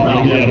on the title.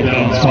 Right out of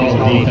bounds, calls the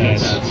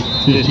defense.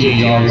 15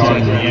 yards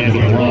after the end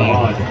of the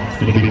run.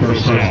 It'll be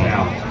first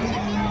down.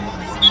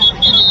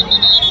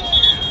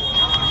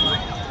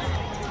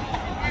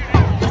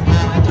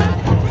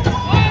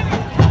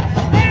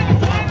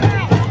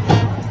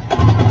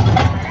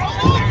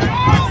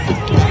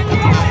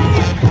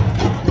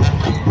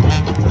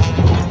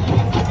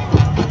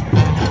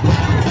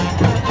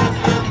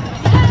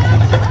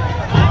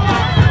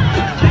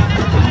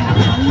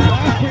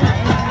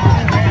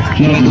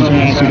 Jones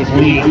pass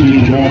complete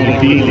to Jamal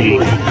McFeely.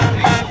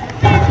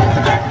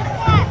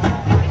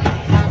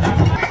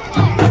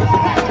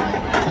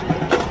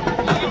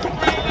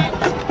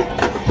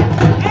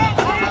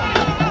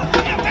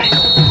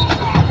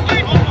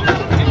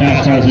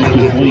 Pass calls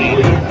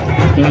incomplete.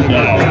 Third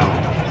down.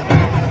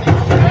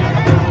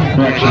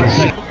 Correction,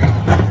 second.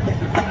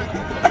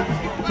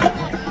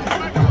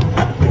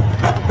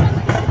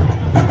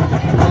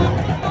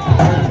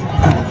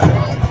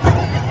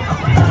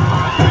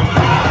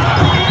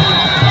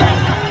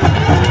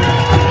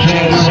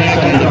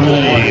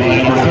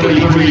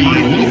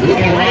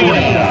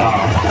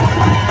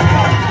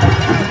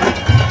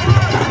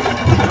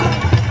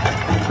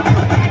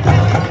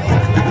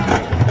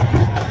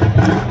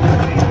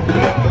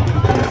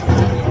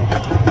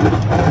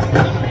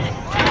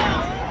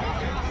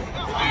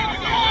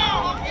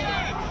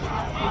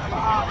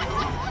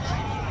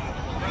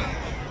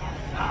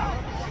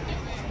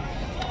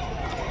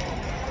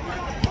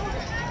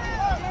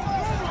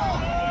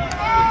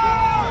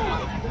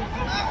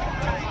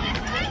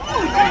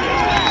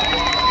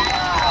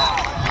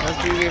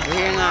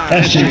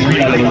 SJ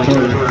Green out of the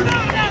third.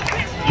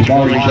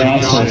 Jabari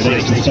Johnson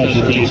makes the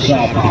special team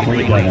stop for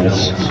the Green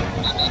Devils.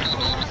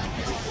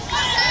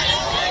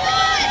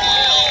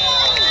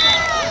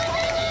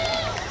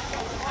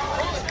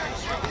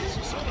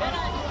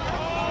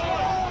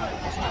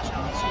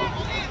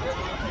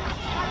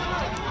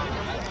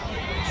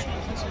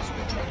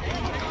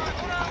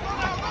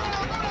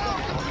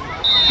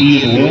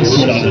 Ian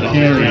Wilson on the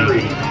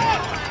carry.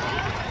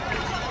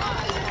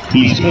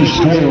 He's pushed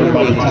forward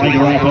by the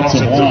Tiger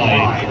offensive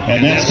line,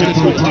 and that's it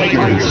for the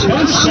Tigers.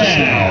 First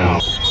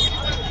down.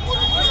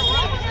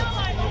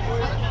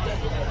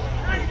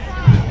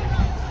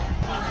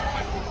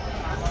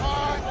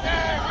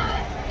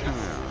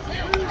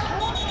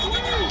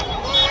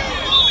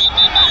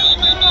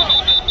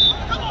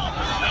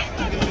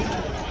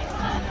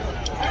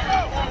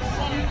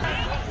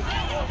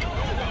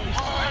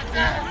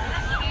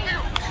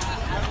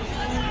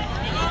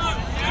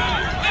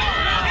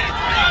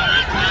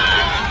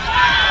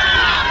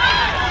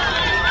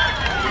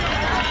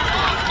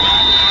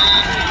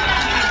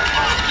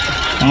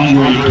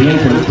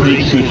 Gilbert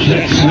takes a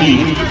jet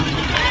sweep.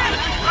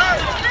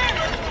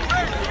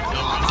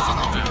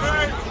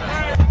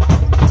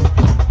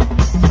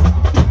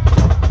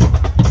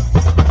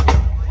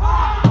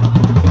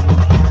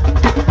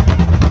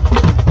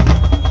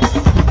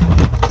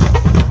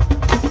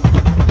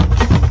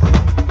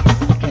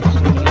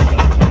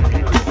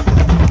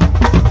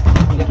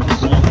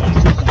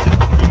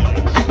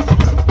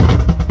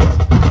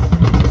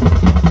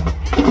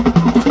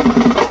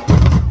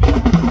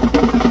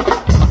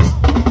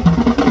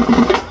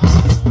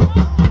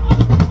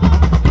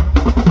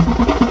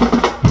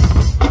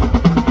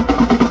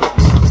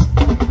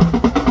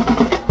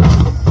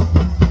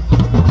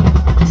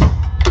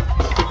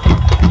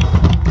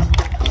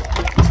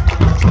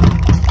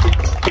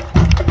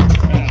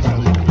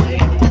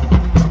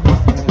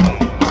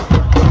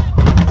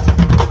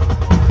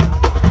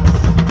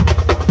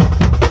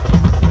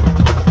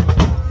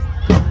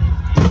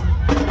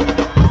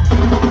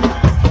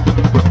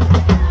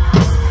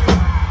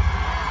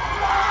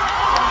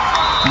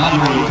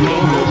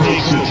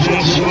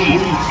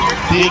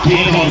 Big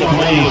game on the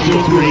play,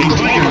 Gilbert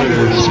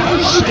Tigers,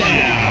 first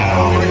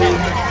down.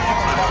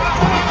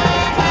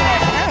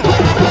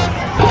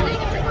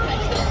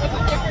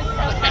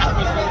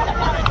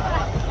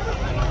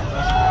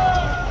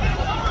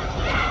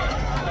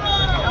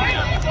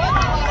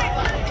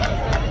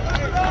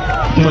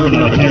 Third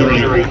on the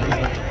carry.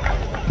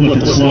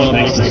 Flip it slow,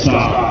 makes the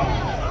stop.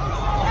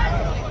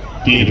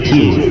 Gain of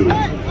 2.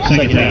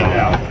 Second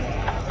down.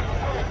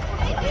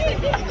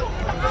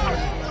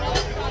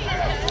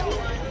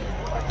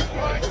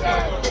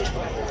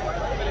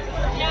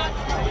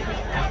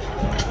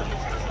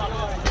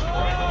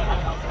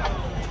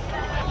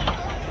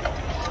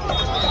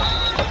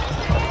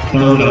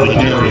 Third on the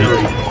carry.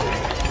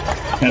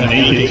 And an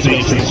 8-8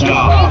 makes the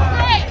stop.